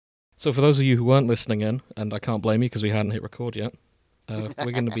So for those of you who weren't listening in, and I can't blame you because we hadn't hit record yet,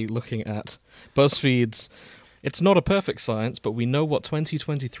 we're going to be looking at BuzzFeed's It's Not a Perfect Science, but we know what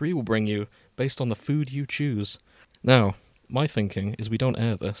 2023 will bring you based on the food you choose. Now, my thinking is we don't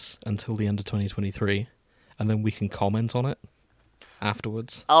air this until the end of 2023, and then we can comment on it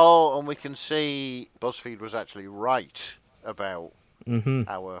afterwards. Oh, and we can see BuzzFeed was actually right about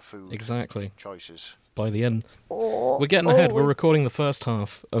our food choices. By the end. We're getting ahead. We're recording the first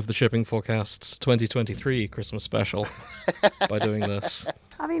half of the Shipping Forecast's 2023 Christmas special by doing this.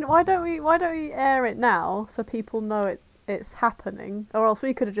 I mean, why don't we air it now so people know it's happening, or else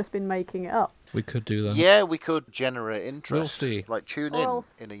we could have just been making it up. We could do that. Yeah, we could generate interest. We'll see. Like tune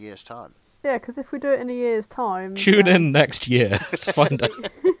in a year's time. Yeah, because if we do it in a year's time, tune in next year to find out.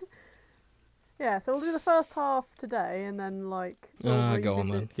 Yeah, so we'll do the first half today, and then we'll go on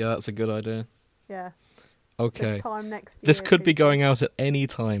then. Yeah, that's a good idea. Yeah. Okay. This time next year. This could be going out at any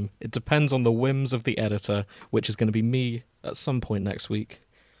time. It depends on the whims of the editor, which is going to be me at some point next week.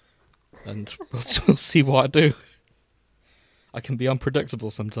 And we'll see what I do. I can be unpredictable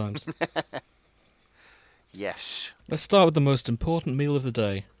sometimes. Yes. Let's start with the most important meal of the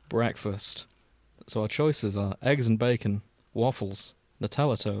day, breakfast. So our choices are eggs and bacon, waffles,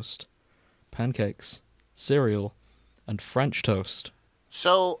 Nutella toast, pancakes, cereal, and French toast.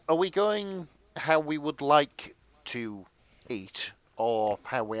 So, are we going how we would like to eat, or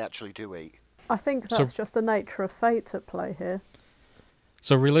how we actually do eat? I think that's just the nature of fate at play here.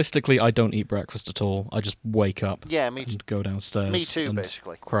 So realistically, I don't eat breakfast at all. I just wake up and go downstairs. Me too, and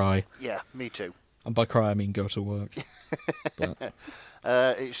basically. Cry. Yeah, me too. And by cry, I mean go to work. But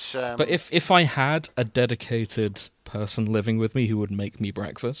if I had a dedicated person living with me who would make me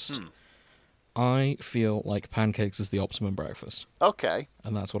breakfast, I feel like pancakes is the optimum breakfast. Okay.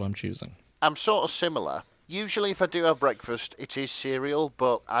 And that's what I'm choosing. I'm sort of similar. Usually if I do have breakfast, it is cereal,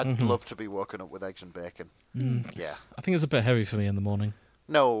 but I'd love to be woken up with eggs and bacon. Yeah. I think it's a bit heavy for me in the morning.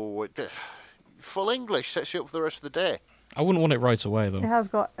 No, full English sets you up for the rest of the day. I wouldn't want it right away, though. It has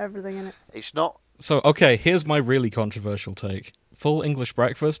got everything in it. It's not. So, okay, here's my really controversial take. Full English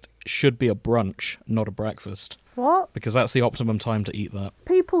breakfast should be a brunch, not a breakfast. What? Because that's the optimum time to eat that.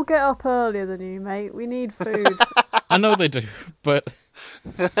 People get up earlier than you, mate. We need food. I know they do, but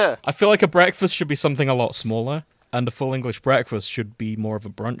I feel like a breakfast should be something a lot smaller, and a full English breakfast should be more of a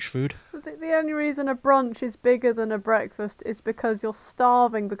brunch food. The only reason a brunch is bigger than a breakfast is because you're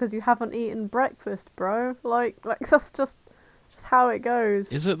starving because you haven't eaten breakfast, bro. Like that's just how it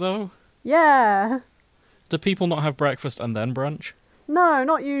goes. Is it, though? Yeah. Do people not have breakfast and then brunch? No,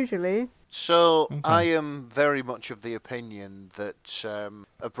 not usually. So, okay. I am very much of the opinion that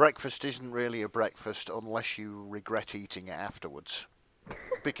a breakfast isn't really a breakfast unless you regret eating it afterwards.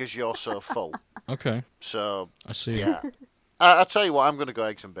 Because you're so full. Okay. So, I see. Yeah. I'll tell you what, I'm going to go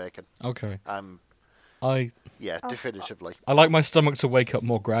eggs and bacon. Okay. Yeah, definitively. I like my stomach to wake up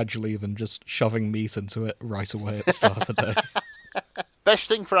more gradually than just shoving meat into it right away at the start of the day. Best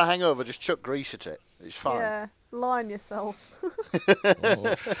thing for a hangover, just chuck grease at it. It's fine. Yeah, line yourself.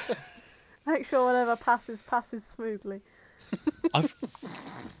 Oh. Make sure whatever passes smoothly.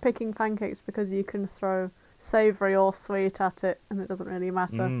 Picking pancakes because you can throw savoury or sweet at it and it doesn't really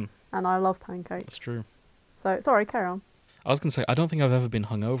matter. And I love pancakes. That's true. So, sorry, carry on. I was going to say, I don't think I've ever been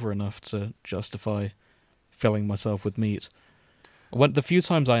hungover enough to justify filling myself with meat. The few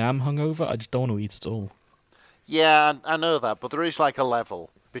times I am hungover, I just don't want to eat at all. Yeah, I know that, but there is like a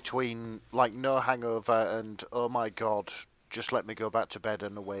level between like no hangover and, oh my god, just let me go back to bed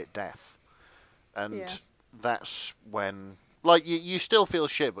and await death. And that's when, like, you still feel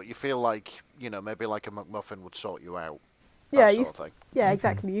shit, but you feel like, maybe like a McMuffin would sort you out. Yeah, sort of thing. Yeah,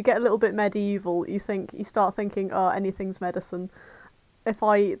 exactly. You get a little bit medieval. You start thinking, oh, anything's medicine. If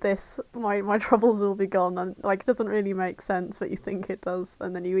I eat this, my troubles will be gone. And it doesn't really make sense, but you think it does,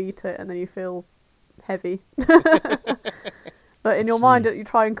 and then you eat it, and then you feel heavy. But in your mind, you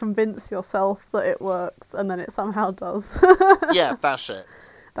try and convince yourself that it works, and then it somehow does. Yeah, that's it.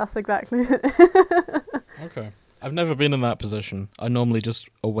 That's exactly it. Okay. I've never been in that position. I normally just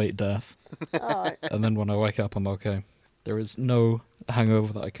await death. Oh. And then when I wake up, I'm okay. There is no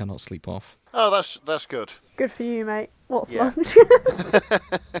hangover that I cannot sleep off. Oh, that's good. Good for you, mate. What's lunch?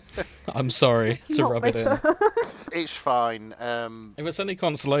 I'm sorry to rub it in. It's fine. If it's any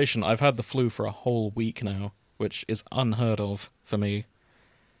consolation, I've had the flu for a whole week now, which is unheard of for me.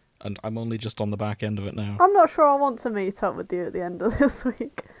 And I'm only just on the back end of it now. I'm not sure I want to meet up with you at the end of this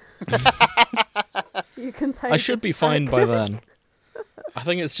week. You can take. I should be fine by then. I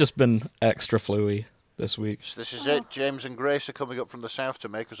think it's just been extra flu-y this week. So this is it. James and Grace are coming up from the south to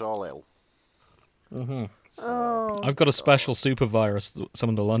make us all ill. Oh, I've got a special super virus that some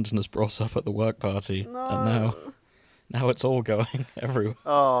of the Londoners brought up at the work party, and now it's all going everywhere.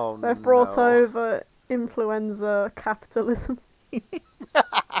 Oh, they've brought over influenza capitalism.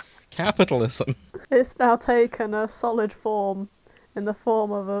 Capitalism. It's now taken a solid form in the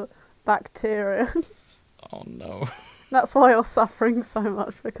form of a bacteria. Oh no. That's why you're suffering so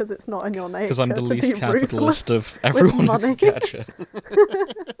much, because it's not in your nature. Because I'm the to least be capitalist ruthless of everyone with money. who catch it.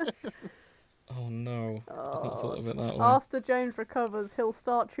 Oh no. I not thought of it that way. After James recovers, he'll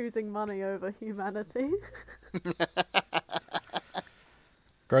start choosing money over humanity.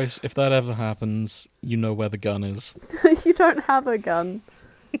 Grace, if that ever happens, you know where the gun is. You don't have a gun.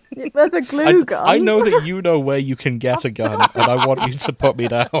 There's a glue gun. I know that you know where you can get a gun, and I want you to put me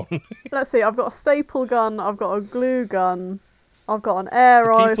down. Let's see, I've got a staple gun, I've got a glue gun, I've got an air The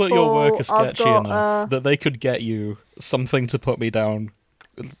rifle. people at your work are sketchy I've got, enough that they could get you something to put me down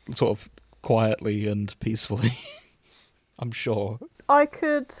sort of quietly and peacefully. I'm sure. I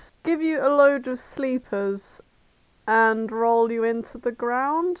could give you a load of sleepers and roll you into the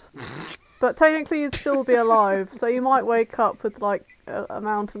ground. But technically you'd still be alive, so you might wake up with like a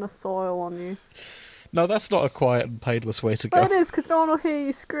mountain of soil on you. No, that's not a quiet and painless way to go. But it is, because no one will hear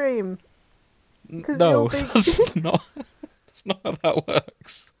you scream. No, that's not how that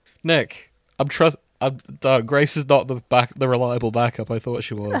works. Nick, Grace is not the reliable backup I thought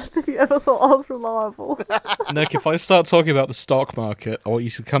she was. As if you ever thought I was reliable. Nick, if I start talking about the stock market, I want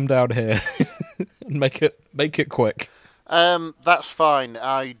you to come down here and make it quick. That's fine.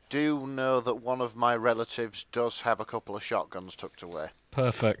 I do know that one of my relatives does have a couple of shotguns tucked away.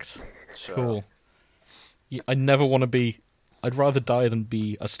 Perfect. So. Cool. I never want to be... I'd rather die than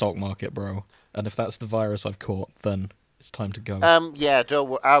be a stock market bro. And if that's the virus I've caught, then it's time to go. Yeah,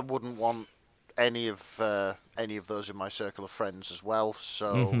 I wouldn't want any of those in my circle of friends as well.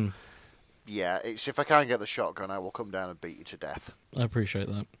 So, yeah, it's if I can't get the shotgun, I will come down and beat you to death. I appreciate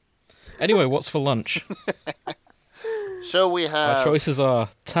that. Anyway, what's for lunch? So we have... Our choices are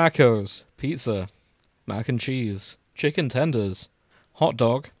tacos, pizza, mac and cheese, chicken tenders, hot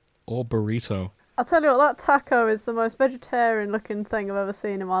dog, or burrito. I'll tell you what, that taco is the most vegetarian-looking thing I've ever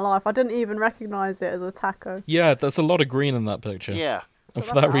seen in my life. I didn't even recognise it as a taco. Yeah, there's a lot of green in that picture. Yeah. And So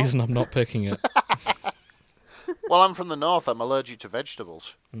for that's that reason, I'm not picking it. Well, I'm from the north. I'm allergic to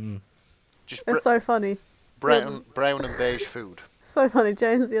vegetables. Just It's so funny. brown and beige food. So funny,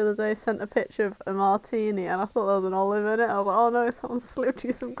 James the other day sent a picture of a martini and I thought there was an olive in it. I was like, oh no, someone slipped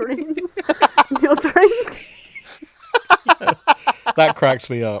you some greens in your drink. That cracks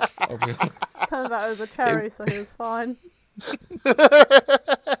me up. Turns out it was a cherry, so he was fine.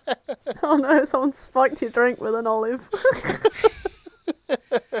 Oh no, someone spiked your drink with an olive.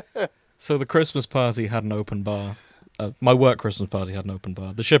 So the Christmas party had an open bar. My work Christmas party had an open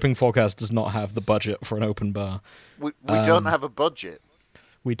bar. The shipping forecast does not have the budget for an open bar. We don't have a budget.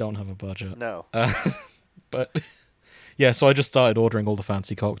 We don't have a budget. No. But yeah, so I just started ordering all the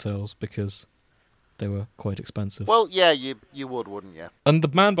fancy cocktails because they were quite expensive. Well, yeah, you would, wouldn't you? And the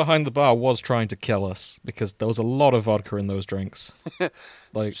man behind the bar was trying to kill us because there was a lot of vodka in those drinks.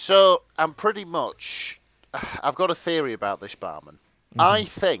 So I'm pretty much... I've got a theory about this barman. I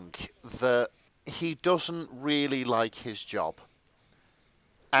think that he doesn't really like his job.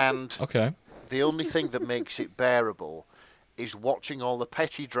 And Okay. the only thing that makes it bearable is watching all the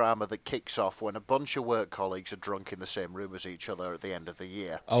petty drama that kicks off when a bunch of work colleagues are drunk in the same room as each other at the end of the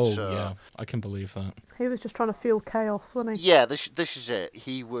year. Oh, So, yeah. I can believe that. He was just trying to fuel chaos, wasn't he? Yeah, this is it.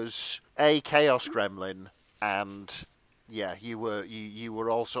 He was a chaos gremlin, and yeah, you were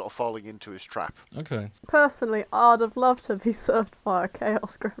all sort of falling into his trap. Okay. Personally, I'd have loved to be served by a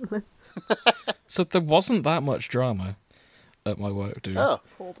chaos gremlin. So there wasn't that much drama at my work, dude. Oh,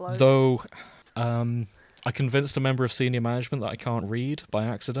 Poor bloke. Though, I convinced a member of senior management that I can't read by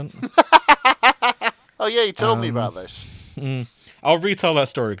accident. oh yeah, you told me about this. I'll retell that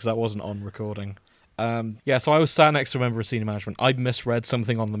story because that wasn't on recording. Yeah, so I was sat next to a member of senior management. I'd misread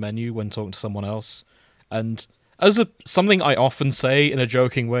something on the menu when talking to someone else. And something I often say in a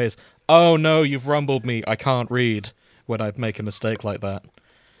joking way is, oh no, you've rumbled me, I can't read, when I make a mistake like that.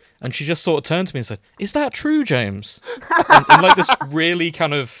 And she just sort of turned to me and said, is that true, James? in like this really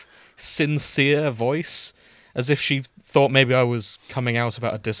kind of sincere voice, as if she thought maybe I was coming out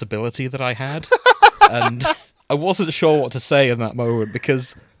about a disability that I had. And I wasn't sure what to say in that moment,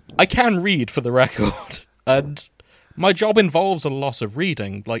 because I can read, for the record. And my job involves a lot of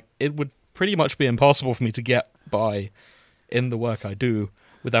reading. Like, it would pretty much be impossible for me to get by in the work I do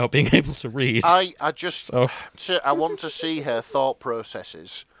without being able to read. I want to see her thought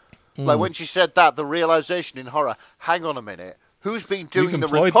processes. Like when she said that, the realization in horror, hang on a minute, Who's been doing the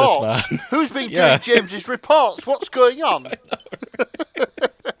employed this reports? man. Who's been Yeah. doing James's reports? What's going on?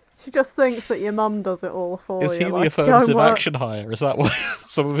 She just thinks that your mum does it all for Is you. he the like, affirmative homework. action hire? Is that why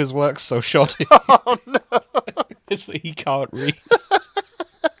some of his work's so shoddy? Oh no! It's that he can't read.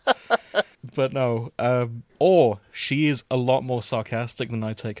 But no, or she is a lot more sarcastic than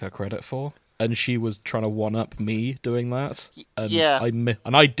I take her credit for, and she was trying to one-up me doing that, and yeah.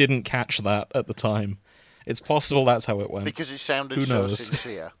 I didn't catch that at the time. It's possible that's how it went. Because it sounded Who so knows?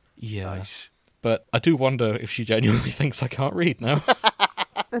 sincere. Yeah, Nice. but I do wonder if she genuinely thinks I can't read now.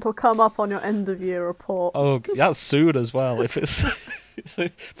 It'll come up on your end of year report. Oh, that's soon as well. If it's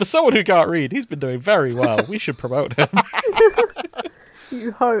for someone who can't read, he's been doing very well. We should promote him.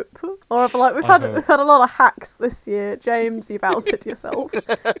 You hope. Or if, like we've I had hope. we've had a lot of hacks this year. James, you've outed yourself.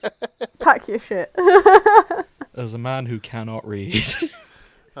 Pack your shit. As a man who cannot read.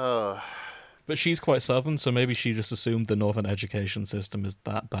 Oh. But she's quite southern, so maybe she just assumed the northern education system is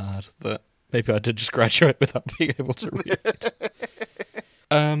that bad that maybe I did just graduate without being able to read.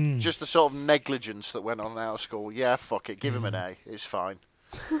 Just the sort of negligence that went on in our school. Yeah, fuck it. Give him an A. It's fine.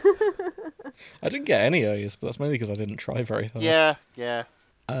 I didn't get any A's, but that's mainly because I didn't try very hard. Yeah, yeah.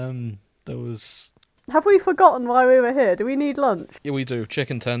 There was... Have we forgotten why we were here? Do we need lunch? Yeah, we do.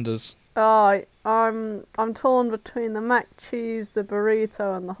 Chicken tenders. I'm torn between the mac cheese, the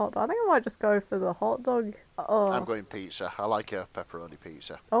burrito, and the hot dog. I think I might just go for the hot dog. I'm going pizza. I like a pepperoni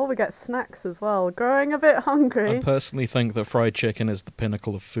pizza. Oh, we get snacks as well. Growing a bit hungry. I personally think that fried chicken is the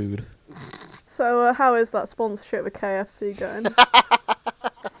pinnacle of food. So, how is that sponsorship with KFC going?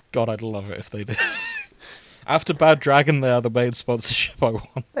 God, I'd love it if they did. After Bad Dragon, they are the main sponsorship I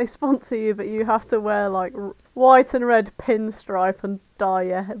want. They sponsor you, but you have to wear like white and red pinstripe and dye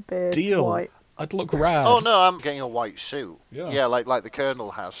your beard Deal. white. I'd look rad. Oh no, I'm getting a white suit. Yeah. like the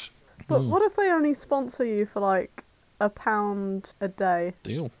Colonel has. But what if they only sponsor you for like £1 a day?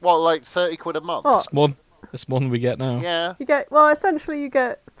 Deal. What, like 30 quid a month? Oh, It's more than we get now. Yeah. you get essentially you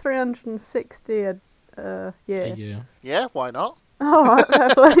get 360 a year. A year. Yeah, why not? All right, fair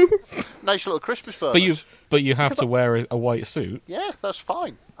play. Nice little Christmas bonus. But you have to wear a white suit. Yeah, that's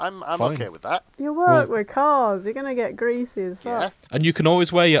fine. I'm Fine. okay with that. You work Well- with cars. You're gonna get greasy as Yeah. fuck. And you can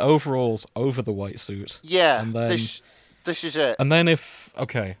always wear your overalls over the white suit. Yeah, And then- this is it. And then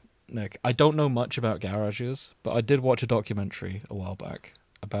okay, Nick, I don't know much about garages, but I did watch a documentary a while back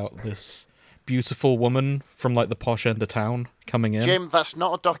about this beautiful woman from like the posh end of town coming in. Jim, that's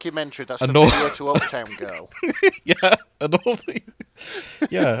not a documentary. That's And the all- video to Uptown Girl. Yeah,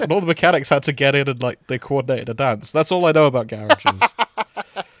 and all the mechanics had to get in and like they coordinated a dance. That's all I know about garages.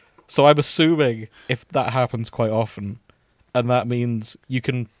 So I'm assuming if that happens quite often, and that means you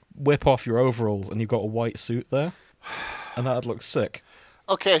can whip off your overalls and you've got a white suit there, and that'd look sick.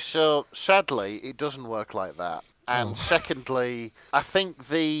 Okay, so sadly, it doesn't work like that. And secondly, I think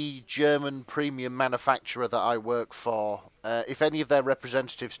the German premium manufacturer that I work for, if any of their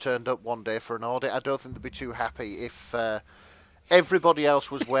representatives turned up one day for an audit, I don't think they'd be too happy if everybody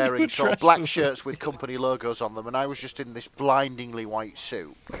else was wearing sort of black Dresses. shirts with company logos on them, and I was just in this blindingly white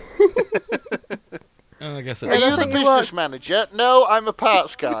suit. I guess Are it's, I you the think you business manager? No, I'm a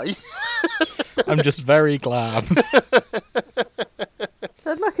parts guy. I'm just very glad.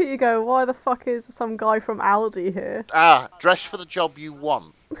 They'd look at you go, why the fuck is some guy from Audi here? Dress for the job you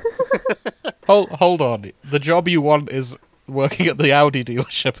want. Hold on. The job you want is working at the Audi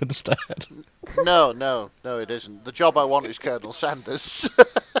dealership instead. No, it isn't. The job I want is Colonel Sanders.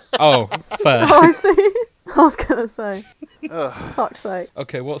 Oh, fair. Oh, I see. I was gonna say. Fuck's sake.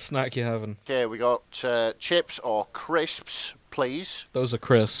 Okay, what snack you having? Okay, we got chips or crisps, please. Those are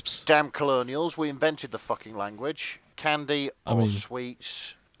crisps. Damn colonials, we invented the fucking language. Candy I or mean-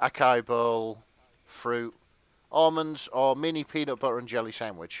 sweets, acai bowl, fruit, almonds or mini peanut butter and jelly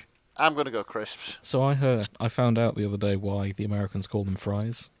sandwich. I'm going to go crisps. So I found out the other day why the Americans call them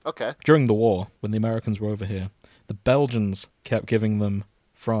fries. Okay. During the war, when the Americans were over here, the Belgians kept giving them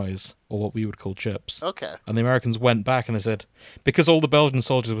fries, or what we would call chips. Okay. And the Americans went back and they said, because all the Belgian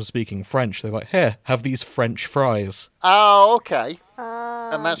soldiers were speaking French, they're like, here, have these French fries. Oh, okay.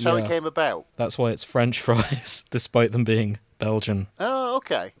 And that's how it Yeah. came about. That's why it's French fries, despite them being Belgian. Oh,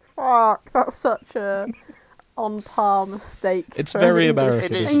 okay. Fuck, that's such a on par mistake. It's for very an English,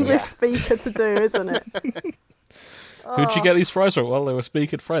 American, It is, isn't it? English speaker to do, isn't it? Who'd you get these fries from? Well, they were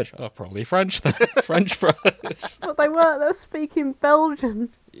speaking French. Oh, probably French then. French fries. But they weren't. They were speaking Belgian.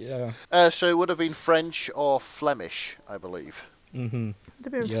 Yeah. So it would have been French or Flemish, I believe. Mm-hmm.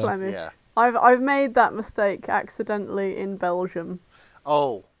 It'd have been Yeah. Flemish. Yeah. I've made that mistake accidentally in Belgium,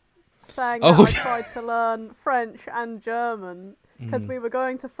 Oh. saying Oh, that I yeah. tried to learn French and German because we were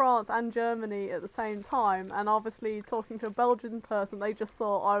going to France and Germany at the same time, and obviously talking to a Belgian person, they just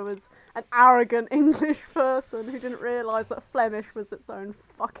thought I was an arrogant English person who didn't realise that Flemish was its own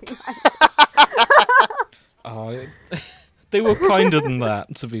fucking language. They were kinder than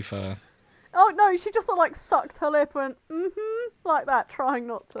that, to be fair. Oh no, she just sort of like sucked her lip and like that, trying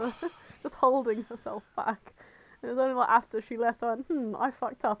not to, just holding herself back. And it was only like after she left, I went, I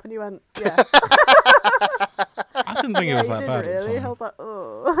fucked up, and you went, yeah. I didn't think it was you that did bad at the really. time. I was like,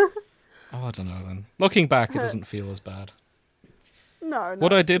 oh. Oh, I don't know then. Looking back, it doesn't feel as bad. No.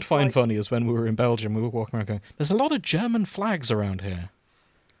 What I did it's find like- funny is when we were in Belgium, we were walking around going, there's a lot of German flags around here.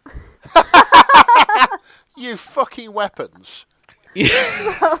 You fucking weapons. We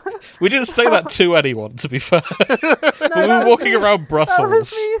didn't say that to anyone, to be fair. No, we that were was walking me- around That was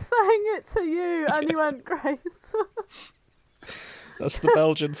Brussels. me saying it to you, and you went, Grace. That's the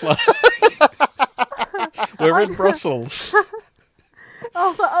Belgian flag. We're in Brussels. I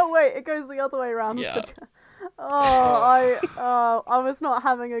was like, oh wait, it goes the other way around. Yeah. I was not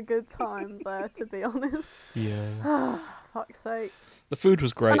having a good time there, to be honest. Yeah. Fuck's sake. The food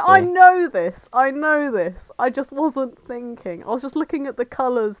was great, And though. I know this. I just wasn't thinking. I was just looking at the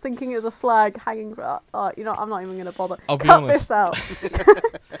colours, thinking it was a flag hanging. I'm not even going to bother. I'll be Cut honest. this out.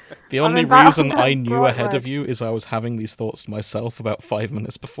 The only about reason that I knew bright ahead red. of you is I was having these thoughts to myself about 5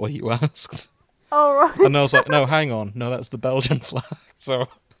 minutes before you asked. Oh, right. And I was like, no, hang on. No, that's the Belgian flag. So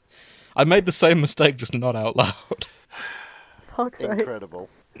I made the same mistake, just not out loud. Fuck's sake. Incredible.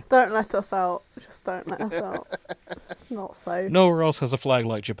 Don't let us out. Just don't let us out. It's not safe. Nowhere else has a flag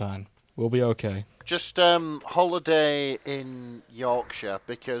like Japan. We'll be okay. Just holiday in Yorkshire,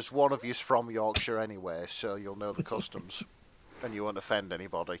 because one of you's from Yorkshire anyway, so you'll know the customs. And you won't offend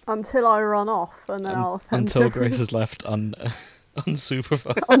anybody. Until I run off, and then I'll offend Until everyone. Grace is left unsupervised.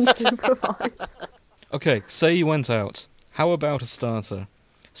 Unsupervised. Okay, say you went out. How about a starter?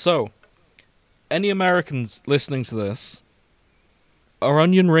 So, any Americans listening to this, are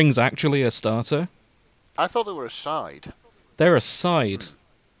onion rings actually a starter? I thought they were a side. They're a side.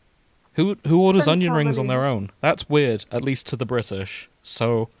 Who orders Depends onion how rings on many- their own? That's weird, at least to the British.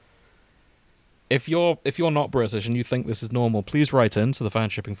 So, if you're not British and you think this is normal, please write in to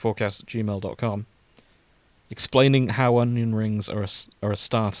thefanshippingforecast@gmail.com explaining how onion rings are a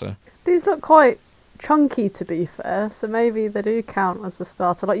starter. These look quite chunky, to be fair, so maybe they do count as a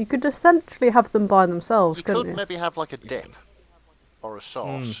starter. Like, you could essentially have them by themselves, You couldn't could you? maybe have like a dip or a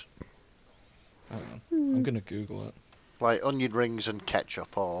sauce. I don't know. I'm going to Google it. Like onion rings and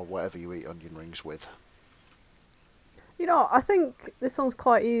ketchup or whatever you eat onion rings with. You know, I think this one's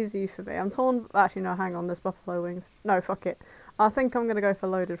quite easy for me. I'm torn. Actually, no, hang on. There's buffalo wings. No, fuck it. I think I'm going to go for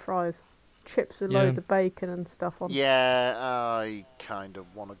loaded fries. Chips with Yeah. loads of bacon and stuff on. Yeah, I kind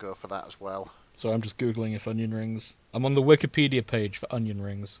of want to go for that as well. So I'm just Googling if onion rings... I'm on the Wikipedia page for onion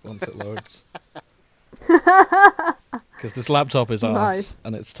rings once it loads. Because this laptop is arse, Nice.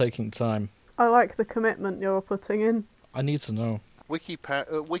 and it's taking time. I like the commitment you're putting in. I need to know.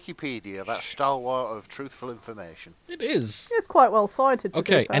 Wikipedia, that stalwart of truthful information. It is. It's quite well cited. To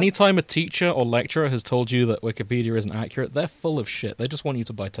Okay, be fair. anytime a teacher or lecturer has told you that Wikipedia isn't accurate, they're full of shit. They just want you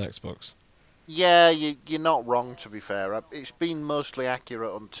to buy textbooks. Yeah, you're not wrong, to be fair. It's been mostly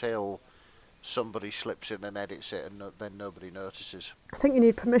accurate until somebody slips in and edits it, and then nobody notices. I think you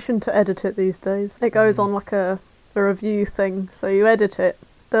need permission to edit it these days. It goes on like a review thing, so you edit it.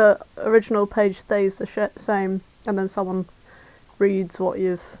 The original page stays the same, and then someone reads what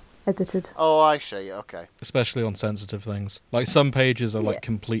you've edited. Oh, I see, okay. Especially on sensitive things. Like, some pages are, Yeah.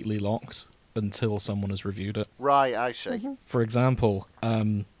 completely locked until someone has reviewed it. Right, I see. Mm-hmm. For example,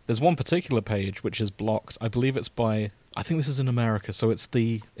 there's one particular page which is blocked. I believe it's by... I think this is in America, so it's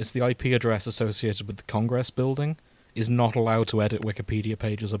the IP address associated with the Congress building is not allowed to edit Wikipedia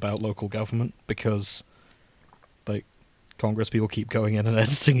pages about local government because, like, Congress people keep going in and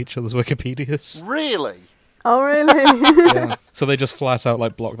editing each other's Wikipedias. Really? Oh, really? Yeah. So they just flat out,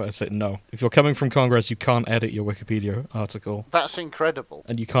 block that and say, no. If you're coming from Congress, you can't edit your Wikipedia article. That's incredible.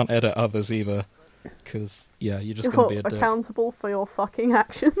 And you can't edit others either. Because, yeah, you're just You're going to be a dick. accountable for your fucking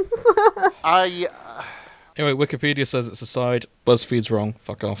actions. Anyway, Wikipedia says it's a side. BuzzFeed's wrong.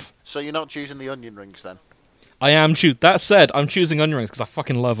 Fuck off. So you're not choosing the onion rings then? I am That said, I'm choosing onion rings because I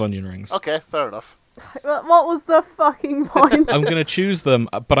fucking love onion rings. Okay, fair enough. What was the fucking point? I'm going to choose them,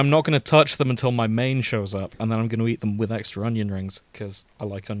 but I'm not going to touch them until my main shows up, and then I'm going to eat them with extra onion rings because I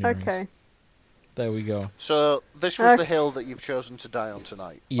like onion rings. Okay. There we go. So this was the Okay. hill that you've chosen to die on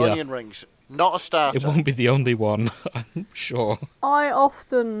tonight. Yeah. Onion rings, not a starter. It won't be the only one, I'm sure. I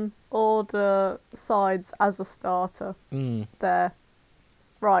often order sides as a starter. There.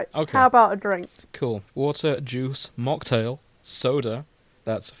 Right. Okay. How about a drink? Cool. Water, juice, mocktail, soda,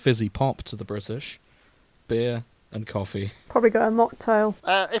 that's fizzy pop to the British, beer, and coffee. Probably go a mocktail.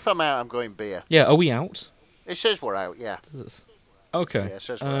 If I'm out, I'm going beer. Yeah, are we out? It says we're out, yeah. Okay. Yeah, it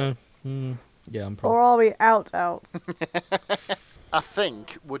says we're out. Yeah, I'm Or probably... are we out? I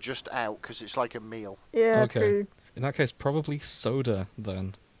think we're just out because it's like a meal. Yeah, Okay. true. In that case, probably soda,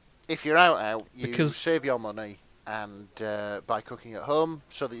 then. If you're out, you Because- save your money and by cooking at home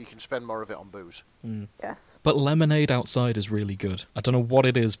so that you can spend more of it on booze. Yes. But lemonade outside is really good. I don't know what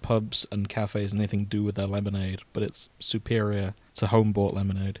it is pubs and cafes and anything do with their lemonade, but it's superior to home-bought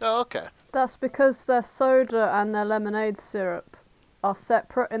lemonade. Oh, okay. That's because their soda and their lemonade syrup are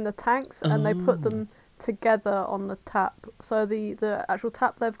separate in the tanks, and they put them together on the tap. So the actual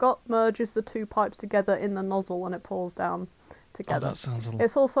tap they've got merges the two pipes together in the nozzle when it pours down Oh, together. that sounds a lot...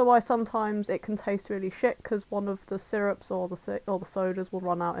 It's also why sometimes it can taste really shit because one of the syrups or the sodas will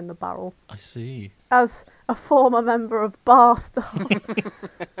run out in the barrel. I see. As a former member of bar staff,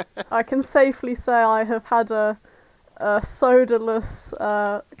 I can safely say I have had a sodaless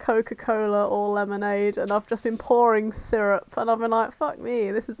Coca-Cola or lemonade, and I've just been pouring syrup, and I've been like, fuck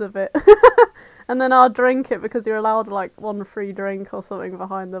me, this is a bit... And then I'll drink it because you're allowed like one free drink or something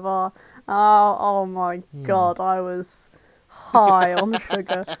behind the bar. Oh my god, I was high on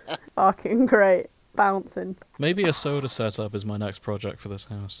sugar. Fucking great. Bouncing. Maybe a soda setup is my next project for this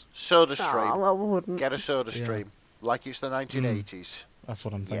house. Soda stream. Ah, well, wouldn't. Get a soda Yeah. stream. Like it's the 1980s. That's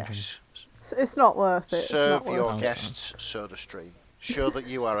what I'm thinking. Yes. It's not worth it. It's Serve not your worth it. guests soda stream. Show that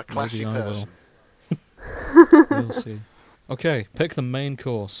you are a classy Maybe I will. person. We'll see. Okay, pick the main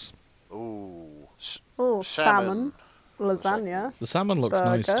course. Ooh. Oh, Salmon. lasagna, The salmon looks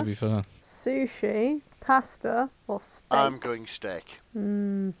nice, Burger. to be fair. sushi, pasta, or steak. I'm going steak.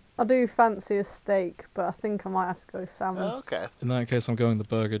 I do fancy a steak, but I think I might have to go salmon. Oh, okay. In that case, I'm going the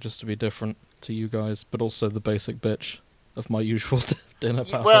burger just to be different to you guys, but also the basic bitch of my usual dinner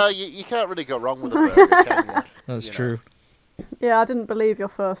palette. Well, you can't really go wrong with a burger, can you? That's you know. true. Yeah, I didn't believe your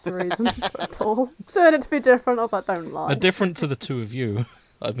first reason at all. Doing it to be different, I was like, don't lie. Different to the two of you.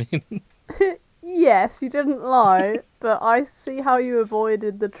 I mean, Yes, you didn't lie, but I see how you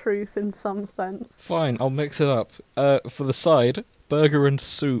avoided the truth in some sense. fine, I'll mix it up. For the side, burger and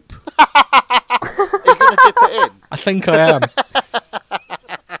soup. Are you going to dip it in? I think I am.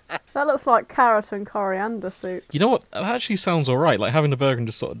 That looks like carrot and coriander soup. You know what? That actually sounds alright, like having a burger and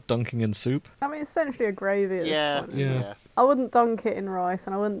just sort of dunking in soup. I mean, it's essentially a gravy at Yeah, this point. Yeah. I wouldn't dunk it in rice,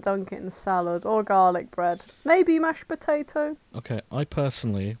 and I wouldn't dunk it in salad or garlic bread. Maybe mashed potato. Okay, I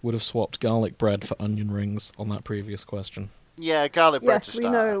personally would have swapped garlic bread for onion rings on that previous question. Yeah, garlic bread's Yes, a we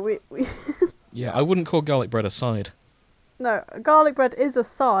starter. know. We Yeah, I wouldn't call garlic bread a side. no, garlic bread is a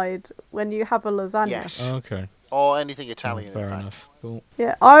side when you have a lasagna. Yes. Okay. Or anything Italian, Fair in fact. enough. Cool.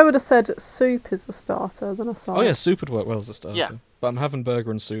 Yeah, I would have said soup is a starter than a side. Oh yeah, soup would work well as a starter. Yeah. But I'm having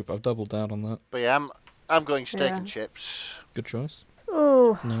burger and soup. I've doubled down on that. But yeah, I'm going steak Yeah. and chips. Good choice.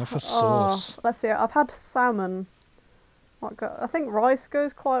 Oh, Now for sauce. let's see. I've had salmon. I think rice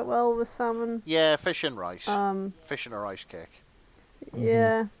goes quite well with salmon. Yeah, fish and rice. Um, Fish and a rice cake.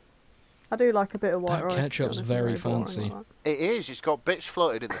 yeah, I do like a bit of white That rice. to be ketchup's honest, very it's boring fancy. like that. It is. It's got bits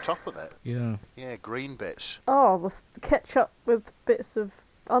floated in the top of it. Yeah. Yeah, green bits. Oh, the ketchup with bits of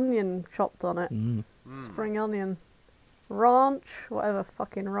onion chopped on it. Mm. Spring onion. Ranch, whatever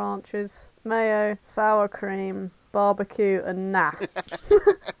fucking ranch is. Mayo, sour cream, barbecue, and nah.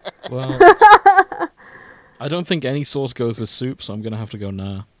 Well, I don't think any sauce goes with soup, so I'm gonna have to go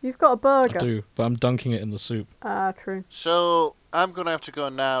nah. You've got a burger. I do, but I'm dunking it in the soup. Ah, true. So I'm going to have to go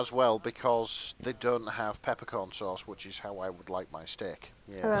now as well because they don't have peppercorn sauce, which is how I would like my steak.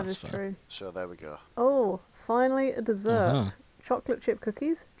 Oh, Yeah. that that's is fair. true. So there we go. Oh, finally a dessert. Uh-huh. Chocolate chip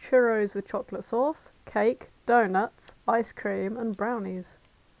cookies, churros with chocolate sauce, cake, donuts, ice cream, and brownies.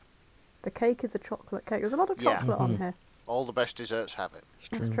 The cake is a chocolate cake. There's a lot of Yeah. chocolate on Mhm. here. All the best desserts have it. It's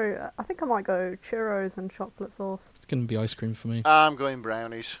That's true. true. I think I might go churros and chocolate sauce. It's gonna be ice cream for me. I'm going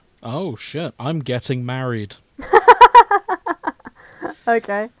brownies. Oh shit! I'm getting married.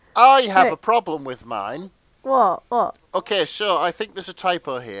 Okay. I have Hey. a problem with mine. What? Okay, so I think there's a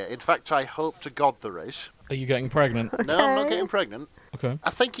typo here. In fact, I hope to God there is. Are you getting pregnant? No, I'm not Okay. getting pregnant. Okay. I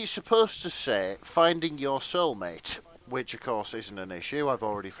think it's supposed to say finding your soulmate, which of course isn't an issue. I've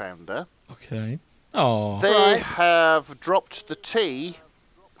already found her. Okay. Oh. They Right. have dropped the T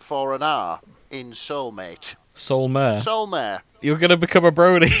for an R in soulmate. Soul mare. Soulmare. You're gonna become a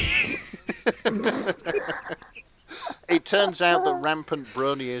Brody. It turns out that rampant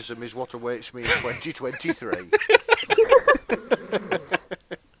bronyism is what awaits me in 2023.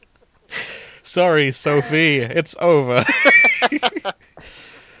 Sorry, Sophie. It's over.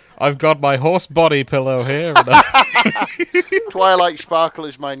 I've got my horse body pillow here. And Twilight Sparkle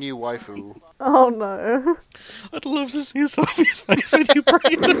is my new waifu. Oh no. I'd love to see Sophie's face when you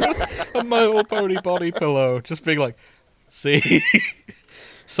bring a My Little Pony body pillow, just being like, "See,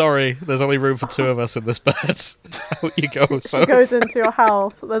 sorry, there's only room for 2 of us in this bed. Out you go." So She goes into your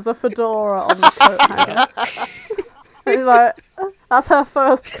house, there's a fedora on the coat hanger. And it's like, that's her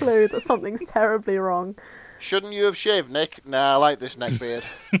first clue that something's terribly wrong. Shouldn't you have shaved, Nick? Nah, I like this neckbeard.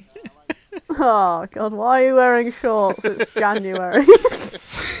 Oh god, why are you wearing shorts? It's January.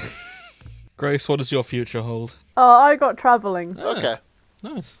 Grace, what does your future hold? Oh, I got travelling, Okay.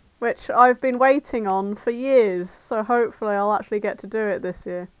 Nice. which I've been waiting on for years, so hopefully I'll actually get to do it this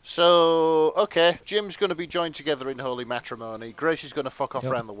year. So, okay, Jim's going to be joined together in holy matrimony. Grace is going to fuck off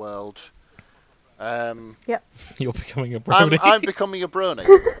Yep. around the world. You're becoming a brony. I'm becoming a brony,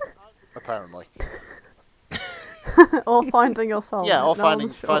 apparently. Or finding your soul. Yeah, or no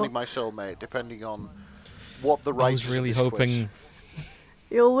one's sure. finding my soulmate, depending on what the I right was really hoping.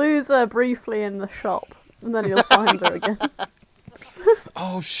 You'll lose her briefly in the shop, and then you'll find her again.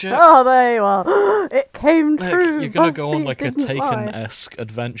 Oh shit! Oh, there you are. It came Nick, true. you're gonna go on BuzzFeed like a didn't lie. Taken-esque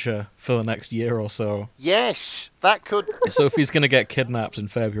adventure for the next year or so. Yes, that could. Sophie's gonna get kidnapped in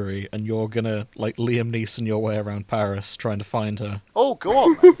February, and you're gonna like Liam Neeson your way around Paris trying to find her. Oh, go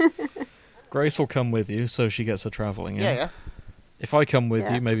on. Then. Grace will come with you, so she gets her travelling in. Yeah. If I come with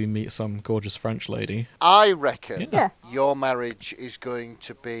Yeah. you, maybe meet some gorgeous French lady. I reckon Yeah. your marriage is going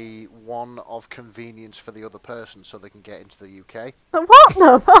to be one of convenience for the other person, so they can get into the UK. But what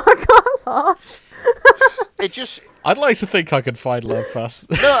the fuck? That's harsh. It just. I'd like to think I could find love fast.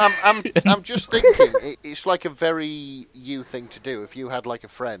 No, I'm just thinking. It's like a very you thing to do. If you had like a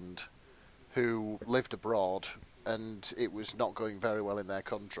friend who lived abroad and it was not going very well in their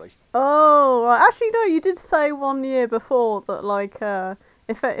country. Oh, right. Actually, no, you did say 1 year before that, like,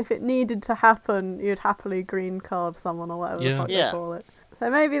 if it needed to happen, you'd happily green card someone or whatever the Yeah. fuck Yeah. they call it. So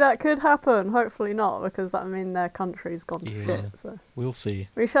maybe that could happen. Hopefully not, because that mean their country's gone Yeah. shit. So We'll see.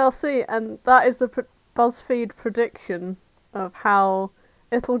 we shall see, and that is the BuzzFeed prediction of how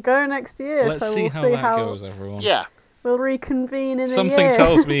it'll go next year. Let's so see we'll how see that how goes, everyone. Yeah. we'll reconvene in a Something year.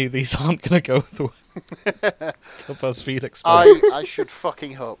 tells me these aren't going to go the BuzzFeed experiment. I should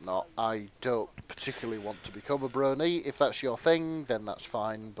fucking hope not. I don't particularly want to become a brony. If that's your thing, then that's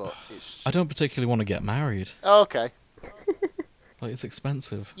fine, but it's... I don't particularly want to get married. Okay. Like, it's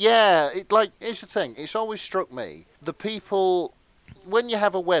expensive. Yeah, here's the thing. It's always struck me. The people... When you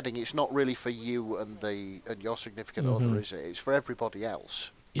have a wedding, it's not really for you and your significant other, is it? It's for everybody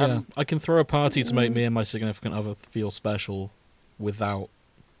else. Yeah, I can throw a party to make me and my significant other feel special without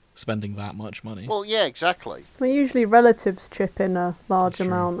spending that much money. Well, yeah, exactly. Well, usually relatives chip in a large That's true.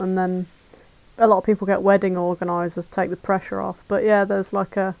 amount, and then a lot of people get wedding organisers to take the pressure off. But yeah, there's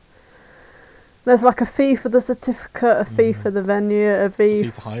like a fee for the certificate, a fee for the venue, a fee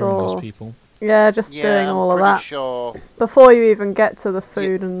for hiring those people. Yeah, just Yeah, doing I'm all of pretty that sure... before you even get to the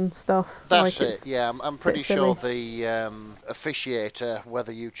food and stuff. That's like, it. it's Yeah, I'm pretty bit sure the officiator,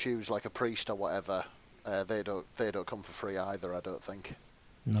 whether you choose like a priest or whatever, they don't come for free either. I don't think.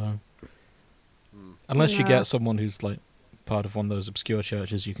 No. Unless you No. get someone who's like part of one of those obscure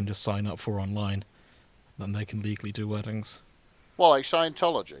churches you can just sign up for online, then they can legally do weddings. Well, like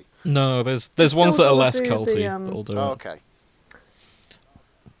Scientology. No, there's You ones that still are gotta less do the, culty that'll do Oh, it. okay.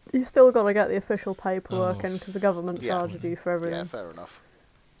 You still got to get the official paperwork Oh, in because the government yeah. charges you for everything. Yeah, fair enough.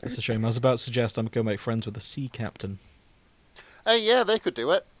 It's a shame. I was about to suggest I'm going to make friends with a sea captain. Hey, yeah, they could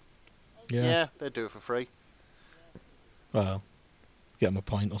do it. Yeah. Yeah, they'd do it for free. Well, get them a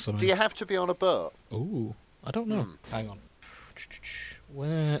pint or something. Do you have to be on a boat? Ooh, I don't know. Hang on.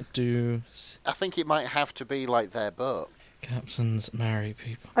 Where do I think it might have to be like their boat. captains marry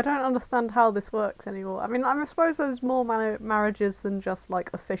people? I don't understand how this works anymore. I mean, I suppose there's more marriages than just like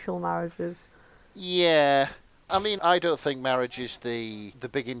official marriages. Yeah. I mean, I don't think marriage is the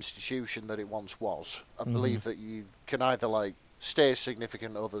big institution that it once was. I believe that you can either like stay as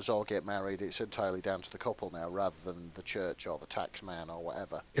significant others or get married. It's entirely down to the couple now, rather than the church or the tax man or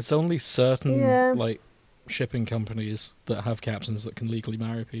whatever. It's only certain Yeah. like shipping companies that have captains that can legally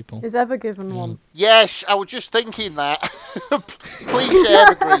marry people. Is ever given one? Yes, I was just thinking that. Please say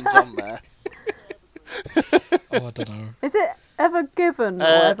Evergreen's on there. Oh, I don't know. Is it ever given or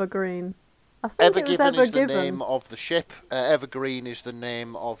evergreen? I think it was Evergiven ever is the given. name of the ship. Evergreen is the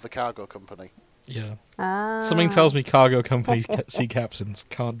name of the cargo company. Yeah. Ah. Something tells me cargo company sea captains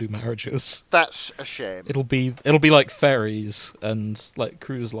can't do marriages. That's a shame. It'll be like ferries and like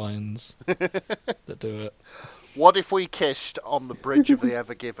cruise lines that do it. What if we kissed on the bridge of the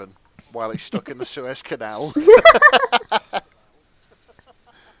Evergiven while he's stuck in the Suez Canal?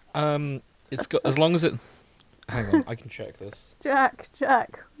 It's got as long as it Hang on, I can check this. Jack,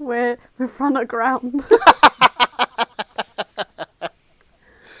 we've run aground.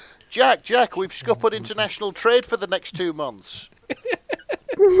 Jack, we've scuppered international trade for the next 2 months.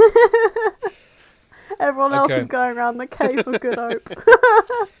 Everyone else Okay. is going around the Cape of Good Hope.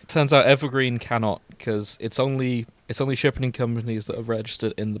 Turns out Evergreen cannot, because it's only shipping companies that are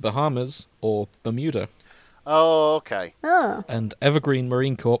registered in the Bahamas or Bermuda. Oh, okay. Oh. And Evergreen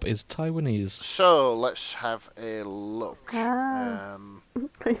Marine Corp is Taiwanese. So, let's have a look. Ah.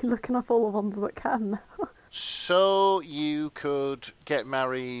 Are you looking up all the ones that can? So, you could get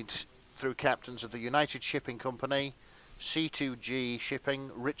married through captains of the United Shipping Company, C2G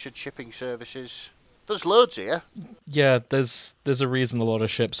Shipping, Richard Shipping Services. There's loads here. Yeah, there's a reason a lot of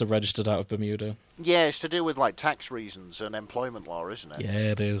ships are registered out of Bermuda. Yeah, it's to do with like tax reasons and employment law, isn't it?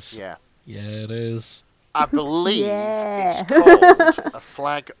 Yeah, it is. Yeah. Yeah, it is. I believe Yeah. it's called a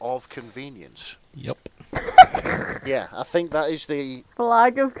flag of convenience. Yep. Yeah, I think that is the...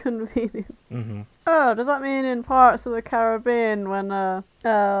 Flag of convenience. Mm-hmm. Oh, does that mean in parts of the Caribbean when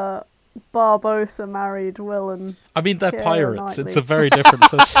Barbosa married Will and... I mean, they're Keira pirates. Knightley. It's a very different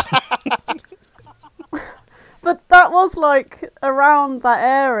system. But that was like around that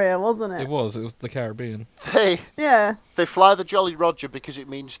area, wasn't it? It was the Caribbean. Yeah. They fly the Jolly Roger because it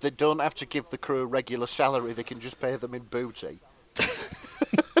means they don't have to give the crew a regular salary, they can just pay them in booty.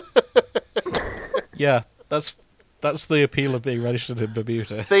 Yeah, that's the appeal of being registered in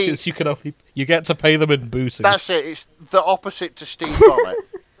Bermuda. The- Is you get to pay them in booty. That's it, it's the opposite to Steve Bonnet.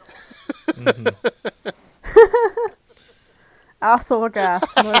 Mhm. Ass or gas,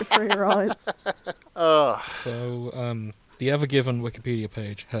 no free rides. Oh, So, the Ever Given Wikipedia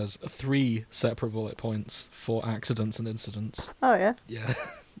page has 3 separate bullet points for accidents and incidents. Oh, yeah. Yeah,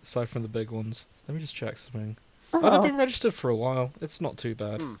 aside from the big ones. Let me just check something. Oh. Oh, they've been registered for a while. It's not too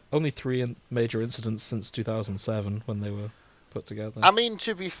bad. Hmm. Only 3 major incidents since 2007 when they were put together. I mean,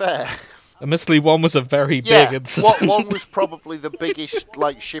 to be fair, Admittedly, one was a very yeah, big incident. one was probably the biggest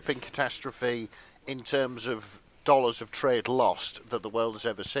like shipping catastrophe in terms of dollars of trade lost that the world has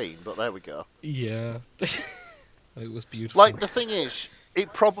ever seen, but there we go. Yeah. It was beautiful. Like, the thing is,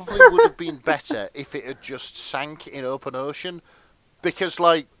 it probably would have been better if it had just sank in open ocean, because,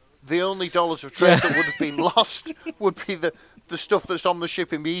 like, the only dollars of trade that would have been lost would be the stuff that's on the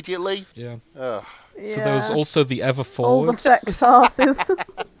ship immediately. Yeah. Ugh. Yeah. So there was also the Ever all Forward. the sex asses.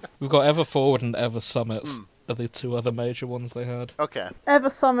 We've got Ever Forward and Ever Summit Hmm. are the 2 other major ones they had. Okay. Ever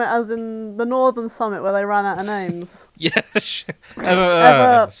Summit, as in the Northern Summit where they ran out of names. Yeah. Ever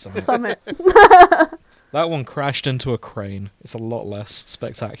Ever Summit. Summit. That one crashed into a crane. It's a lot less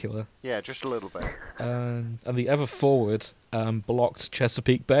spectacular. Yeah, just a little bit. And the Ever Forward blocked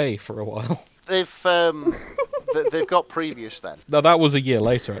Chesapeake Bay for a while. They've got previous then. No, that was a year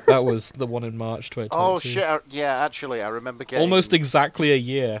later. That was the one in March 2022. Oh shit! Yeah, actually, I remember getting Almost exactly a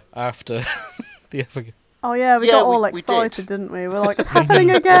year after the Ever. Oh yeah, we Yeah, got all we did. excited, didn't we? We're like, it's happening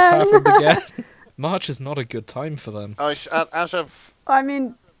again! It's happened again. March is not a good time for them. As I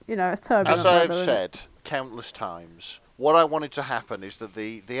mean, you know, it's turbulent. I've weather, isn't it? said countless times, what I wanted to happen is that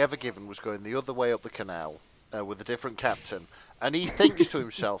the Ever Given was going the other way up the canal with a different captain, and he thinks to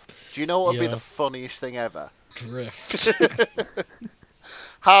himself, "Do you know what would be Yeah. the funniest thing ever? Drift.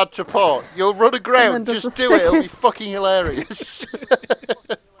 Hard to port. You'll run aground. And then does Just the do it. It'll be sickest- fucking hilarious."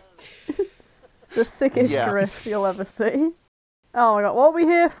 The sickest Yeah. drift you'll ever see. Oh my god, what are we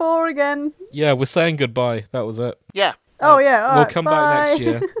here for again? Yeah, we're saying goodbye. That was it. Yeah. Oh yeah, We'll alright, come bye. back next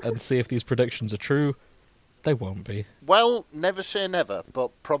year and see if these predictions are true. They won't be. Well, never say never,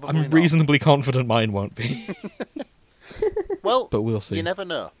 but probably I'm not. reasonably confident mine won't be. Well, But we'll see. you never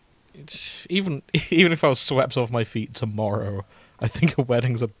know. It's, even if I was swept off my feet tomorrow, I think a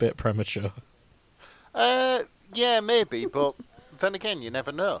wedding's a bit premature. Yeah, maybe, but then again, you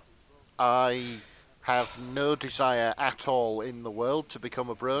never know. I have no desire at all in the world to become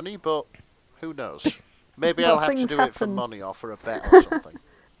a brony, but who knows? Maybe Well, I'll have to things do it for happen. money or for a bet or something.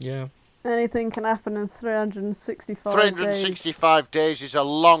 Yeah. Anything can happen in 365 days. 365 days is a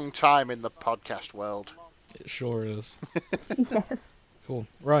long time in the podcast world. It sure is. Yes. Cool.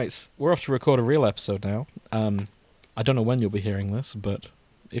 Right, we're off to record a real episode now. I don't know when you'll be hearing this, but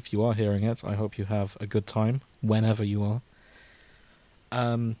if you are hearing it, I hope you have a good time, whenever you are.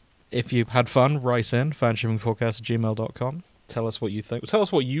 If you've had fun, write in, fanshippingforecast@gmail.com. Tell us what you think. Tell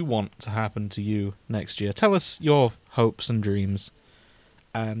us what you want to happen to you next year. Tell us your hopes and dreams.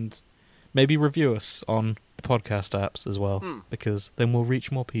 And maybe review us on the podcast apps as well, because then we'll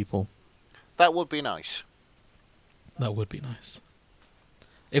reach more people. That would be nice. That would be nice.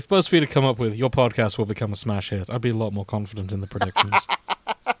 If BuzzFeed had come up with, your podcast will become a smash hit, I'd be a lot more confident in the predictions.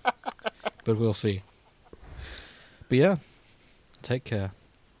 But we'll see. But yeah, take care.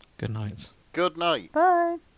 Good night. Good night. Bye.